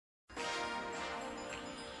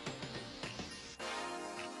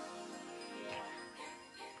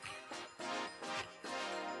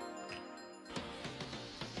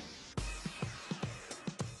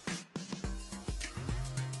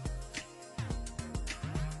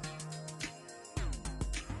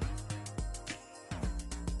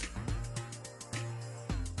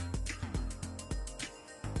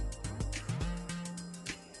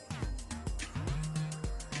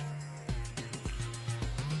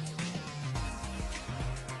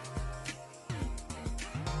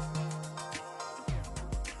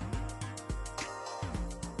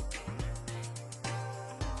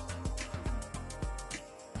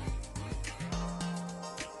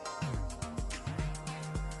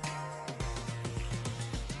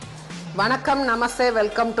வணக்கம் நமஸ்தே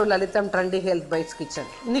welcome to Lalitham trendy health bytes kitchen.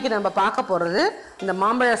 இன்னைக்கு நம்ம பார்க்க போகிறது இந்த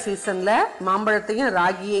மாம்பழ சீசனில் மாம்பழத்தையும்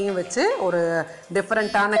ராகியையும் வச்சு ஒரு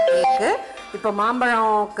டிஃப்ரெண்ட்டான கேக்கு. இப்போ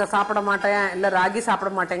மாம்பழம் சாப்பிட மாட்டேன் இல்லை ராகி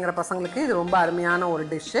சாப்பிட மாட்டேங்கிற பசங்களுக்கு இது ரொம்ப அருமையான ஒரு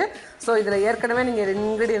டிஷ்ஷு. ஸோ இதில் ஏற்கனவே நீங்கள்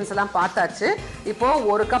இன்க்ரீடியன்ஸ் எல்லாம் பார்த்தாச்சு. இப்போது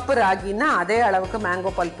ஒரு கப்பு ராகின்னா அதே அளவுக்கு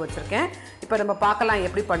மேங்கோ பல்ப் வச்சுருக்கேன். இப்போ நம்ம பார்க்கலாம்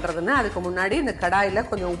எப்படி பண்ணுறதுன்னு. அதுக்கு முன்னாடி இந்த கடாயில்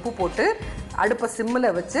கொஞ்சம் உப்பு போட்டு அடுப்பை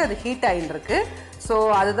சிம்மில் வச்சு அது ஹீட் ஆகிட்டுருக்கு. ஸோ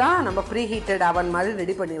அதுதான் நம்ம ப்ரீ ஹீட்டட் அவன் மாதிரி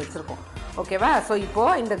ரெடி பண்ணி வச்சுருக்கோம். ஓகேவா? ஸோ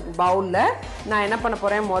இப்போது இந்த பவுலில் நான் என்ன பண்ண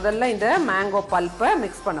போகிறேன், முதல்ல இந்த மேங்கோ பல்ப்பை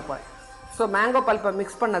மிக்ஸ் பண்ண போகிறேன். ஸோ மேங்கோ பல்ப்பை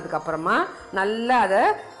மிக்ஸ் பண்ணதுக்கப்புறமா நல்லா அதை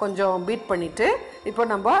கொஞ்சம் பீட் பண்ணிவிட்டு இப்போ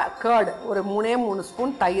நம்ம கர்டு ஒரு 3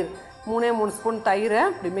 ஸ்பூன் தயிர், 3 ஸ்பூன் தயிரை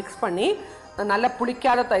இப்படி மிக்ஸ் பண்ணி, நல்லா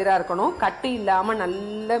புளிக்காத தயிராக இருக்கணும், கட்டி இல்லாமல்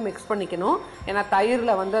நல்லா மிக்ஸ் பண்ணிக்கணும். ஏன்னா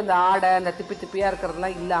தயிரில் வந்து அந்த ஆடை அந்த திப்பியாக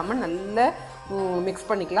இருக்கிறதுலாம் இல்லாமல் நல்லா மிக்ஸ்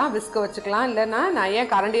பண்ணிக்கலாம். விஸ்க்கு வச்சுக்கலாம், இல்லைன்னா நான் ஏன்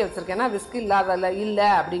கரண்டியை வச்சுருக்கேன்னா விஸ்க்கு இல்லை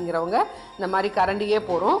அப்படிங்கிறவங்க இந்த மாதிரி கரண்டியே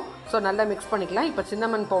போகிறோம். ஸோ நல்லா மிக்ஸ் பண்ணிக்கலாம். இப்போ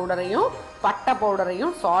சின்னமன் பவுடரையும் பட்டை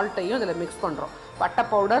பவுடரையும் சால்ட்டையும் இதில் மிக்ஸ் பண்ணுறோம். பட்டை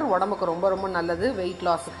பவுடர் உடம்புக்கு ரொம்ப ரொம்ப நல்லது, வெயிட்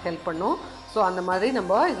லாஸுக்கு ஹெல்ப் பண்ணும். ஸோ அந்த மாதிரி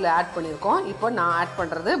நம்ம இதில் ஆட் பண்ணியிருக்கோம். இப்போ நான் ஆட்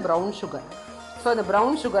பண்ணுறது ப்ரௌன் சுகர். ஸோ இந்த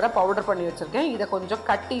ப்ரௌன் சுகரை பவுடர் பண்ணி வச்சுருக்கேன். இதை கொஞ்சம்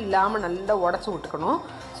கட்டி இல்லாமல் நல்லா உடச்சி விட்டுக்கணும்.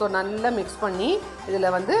 ஸோ நல்லா மிக்ஸ் பண்ணி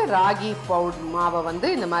இதில் வந்து ராகி மாவை வந்து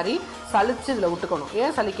இந்த மாதிரி சலித்து இதில் விட்டுக்கணும்.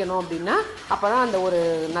 ஏன் சலிக்கணும் அப்படின்னா அப்போ தான் அந்த ஒரு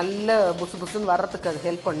நல்ல புசுன்னு வர்றதுக்கு அது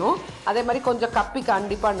ஹெல்ப் பண்ணும். அதே மாதிரி கொஞ்சம் கப்பி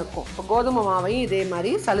கண்டிப்பாக நிற்கும். இப்போ கோதுமை மாவையும் இதே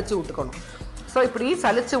மாதிரி சலித்து விட்டுக்கணும். ஸோ இப்படி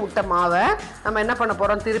சலித்து விட்ட மாவை நம்ம என்ன பண்ண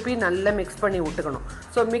போகிறோம், திருப்பி நல்லா மிக்ஸ் பண்ணி விட்டுக்கணும்.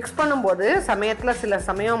 ஸோ மிக்ஸ் பண்ணும்போது சமயத்தில் சில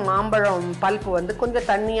சமயம் மாம்பழம் பல்ப்பு வந்து கொஞ்சம்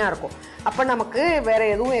தண்ணியாக இருக்கும். அப்போ நமக்கு வேறு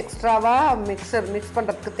எதுவும் எக்ஸ்ட்ராவாக மிக்ஸ்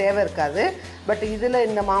பண்ணுறதுக்கு தேவை இருக்காது. பட் இதில்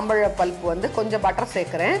இந்த மாம்பழ பல்ப்பு வந்து கொஞ்சம் பட்டர்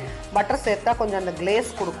சேர்க்குறேன். பட்டர் சேர்த்தா கொஞ்சம் அந்த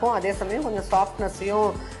கிளேஸ் கொடுக்கும், அதே சமயம் கொஞ்சம் சாஃப்ட்னஸையும்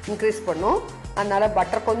இன்க்ரீஸ் பண்ணும். அதனால்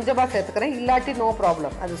பட்டர் கொஞ்சமாக சேர்த்துக்கிறேன். இல்லாட்டி நோ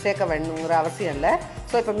ப்ராப்ளம், அது சேர்க்க வேணுங்கிற அவசியம் இல்லை.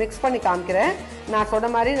 ஸோ இப்போ மிக்ஸ் பண்ணி காமிக்கிறேன். நான் சொன்ன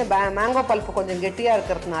மாதிரி இந்த மேங்கோ பல்ப்பு கொஞ்சம் கெட்டியாக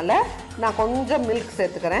இருக்கிறதுனால நான் கொஞ்சம் மில்க்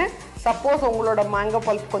சேர்த்துக்கிறேன். சப்போஸ் உங்களோட மேங்கோ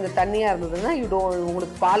பல்ப் கொஞ்சம் தண்ணியாக இருந்ததுன்னா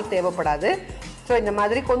உங்களுக்கு பால் தேவைப்படாது. ஸோ இந்த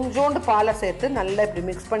மாதிரி கொஞ்சோண்டு பாலை சேர்த்து நல்லா இப்படி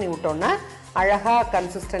மிக்ஸ் பண்ணி விட்டோன்னா அழகாக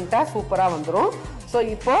கன்சிஸ்டண்ட்டாக சூப்பராக வந்துடும். ஸோ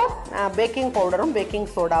இப்போது பேக்கிங் பவுடரும் பேக்கிங்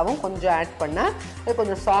சோடாவும் கொஞ்சம் ஆட் பண்ணால் அது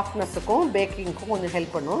கொஞ்சம் சாஃப்ட்னஸுக்கும் பேக்கிங்க்கும் கொஞ்சம்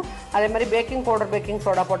ஹெல்ப் பண்ணும். அதே மாதிரி பேக்கிங் பவுடர் பேக்கிங்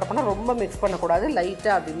சோடா போட்டோம்னா ரொம்ப மிக்ஸ் பண்ணக்கூடாது,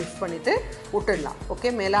 லைட்டாக அப்படி மிக்ஸ் பண்ணிவிட்டு விட்டுடலாம்.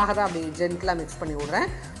 ஓகே, மேலாக தான் அப்படி ஜென்டலாக மிக்ஸ் பண்ணி விட்றேன்.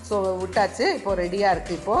 ஸோ விட்டாச்சு, இப்போது ரெடியாக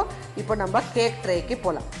இருக்குது. இப்போ நம்ம கேக் ட்ரேக்கு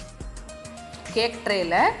போகலாம். கேக்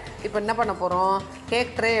ட்ரேயில் இப்போ என்ன பண்ண போகிறோம்,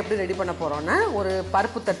 கேக் ட்ரே எப்படி ரெடி பண்ண போகிறோன்னா, ஒரு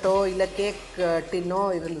பருப்பு தட்டோ இல்லை கேக் டின்னோ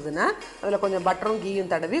இருந்ததுன்னா அதில் கொஞ்சம் பட்டரும்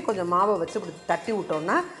கீயும் தடவி கொஞ்சம் மாவை வச்சு இப்படி தட்டி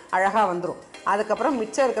விட்டோன்னா அழகாக வந்துடும். அதுக்கப்புறம்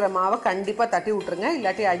மிச்சம் இருக்கிற மாவை கண்டிப்பாக தட்டி விட்ருங்க,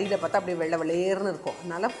 இல்லாட்டி அடியில் பார்த்தா அப்படியே வெள்ளை வெளேர்னு இருக்கும்.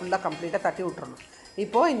 அதனால் ஃபுல்லாக கம்ப்ளீட்டாக தட்டி விட்றணும்.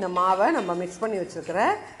 இப்போது இந்த மாவை நம்ம மிக்ஸ் பண்ணி வச்சுருக்கிற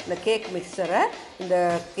இந்த கேக் மிக்சரை இந்த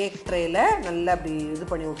கேக் ட்ரேயில் நல்லா அப்படி இது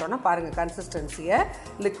பண்ணி விட்டோன்னா பாருங்கள், கன்சிஸ்டன்சியை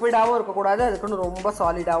லிக்விடாகவும் இருக்கக்கூடாது, அதுக்குன்னு ரொம்ப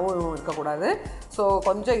சாலிடாகவும் இருக்கக்கூடாது. ஸோ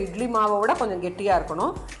கொஞ்சம் இட்லி மாவை விட கொஞ்சம் கெட்டியாக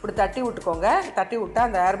இருக்கணும். இப்படி தட்டி விட்டுக்கோங்க. தட்டி விட்டால்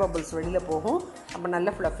அந்த ஏர் பபிள்ஸ் வெளியில் போகும், அப்போ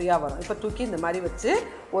நல்ல ஃப்ளஃபியாக வரும். இப்போ தூக்கி இந்த மாதிரி வச்சு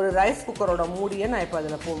ஒரு ரைஸ் குக்கரோட மூடியை நான் இப்போ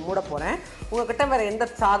அதில் மூட போகிறேன். உங்கள்கிட்ட வேறு எந்த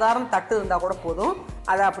சாதாரண தட்டு இருந்தால் கூட போதும்,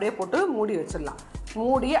 அதை அப்படியே போட்டு மூடி வச்சிடலாம்.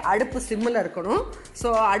 மூடி அடுப்பு சிம்மில் இருக்கணும். ஸோ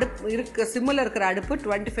சிம்மில் இருக்கிற அடுப்பு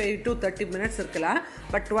 25 to 30 மினிட்ஸ் இருக்கலாம்.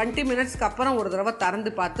 பட் 20 மினிட்ஸ்க்கு அப்புறம் ஒரு தடவை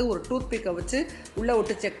திறந்து பார்த்து ஒரு டூத் பிக்கை வச்சு உள்ளே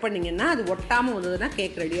விட்டு செக் பண்ணிங்கன்னா அது ஒட்டாமல் வந்ததுன்னா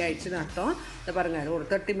கேக் ரெடி ஆகிடுச்சுன்னு அர்த்தம். இதை பாருங்கள், ஒரு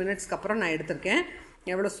 30 மினிட்ஸ்க்கு அப்புறம் நான் எடுத்திருக்கேன்.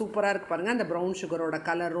 எவ்வளோ சூப்பராக இருக்குது பாருங்கள். அந்த ப்ரௌன் சுகரோட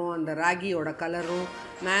கலரும் அந்த ராகியோட கலரும்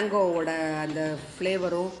மேங்கோவோட அந்த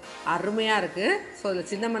ஃப்ளேவரும் அருமையாக இருக்குது. ஸோ இதில்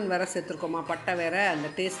சின்னமன் வேறு சேர்த்துருக்கோமா, பட்டை வேறு, அந்த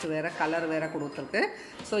டேஸ்ட் வேறு, கலர் வேறு கொடுத்துருக்கு.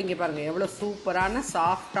 ஸோ இங்கே பாருங்கள் எவ்வளோ சூப்பரான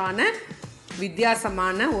சாஃப்டான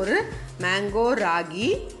வித்தியாசமான ஒரு மேங்கோ ராகி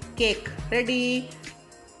கேக் ரெடி.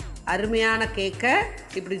 அருமையான கேக்கை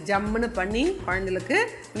இப்படி ஜம்முன்னு பண்ணி குழந்தைகளுக்கு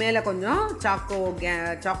மேலே கொஞ்சம்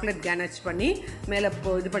சாக்லேட் கேனச் பண்ணி மேலே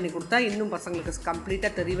இது பண்ணி கொடுத்தா இன்னும் பசங்களுக்கு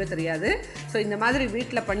கம்ப்ளீட்டாக தெரியவே தெரியாது. ஸோ இந்த மாதிரி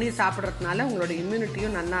வீட்டில் பண்ணி சாப்பிட்றதுனால உங்களோட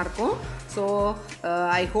இம்யூனிட்டியும் நல்லாயிருக்கும். So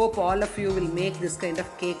I hope all of you will make this kind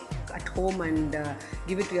of cake at home and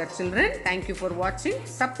give it to your children. Thank you for வாட்சிங்.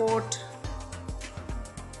 சப்போர்ட்.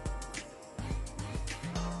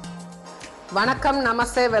 வணக்கம்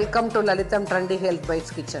நமஸ்தே welcome to Lalitham trendy health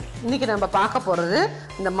bytes kitchen. இன்றைக்கி நம்ம பார்க்க போகிறது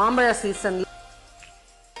இந்த மாம்பழ சீசனில்